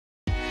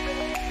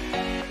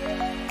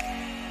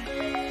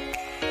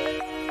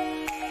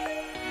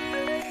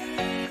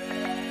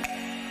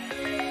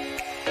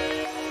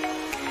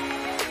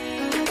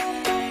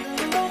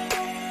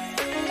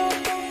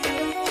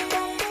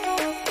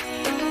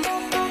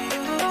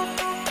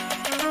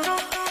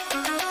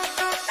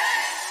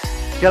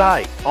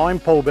G'day, I'm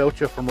Paul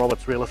Belcher from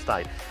Roberts Real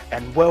Estate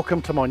and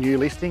welcome to my new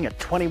listing at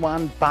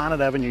 21 Barnett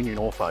Avenue, New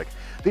Norfolk.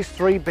 This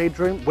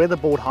 3-bedroom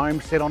weatherboard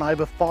home set on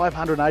over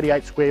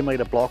 588 square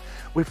metre block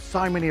with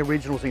so many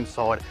originals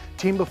inside,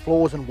 timber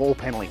floors and wall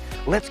panelling.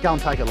 Let's go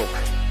and take a look.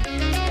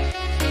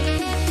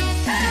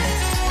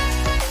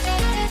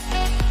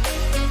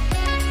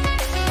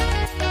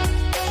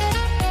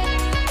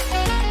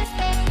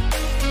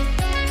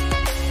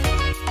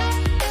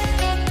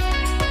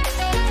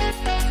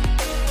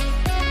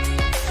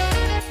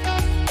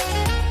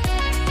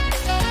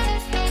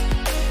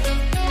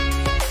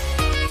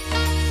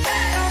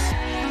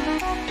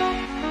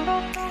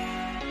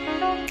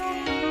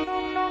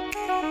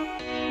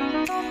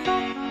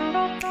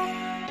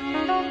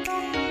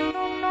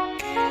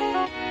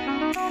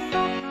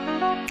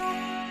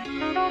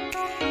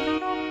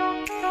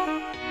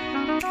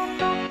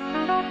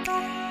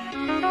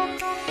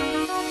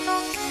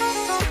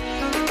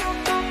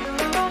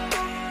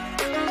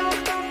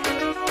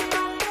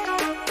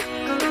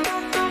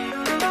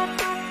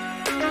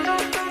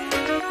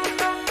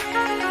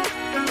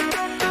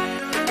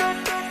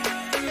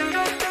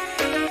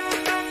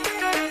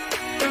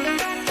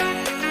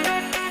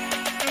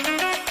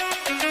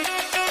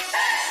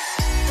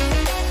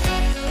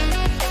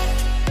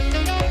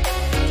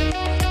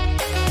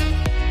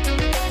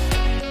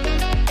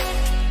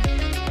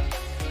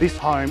 This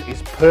home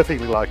is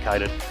perfectly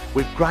located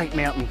with great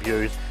mountain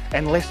views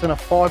and less than a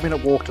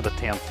 5-minute walk to the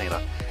town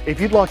centre. If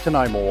you'd like to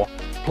know more,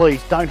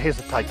 please don't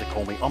hesitate to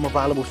call me. I'm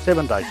available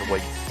 7 days a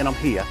week and I'm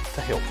here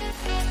to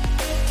help.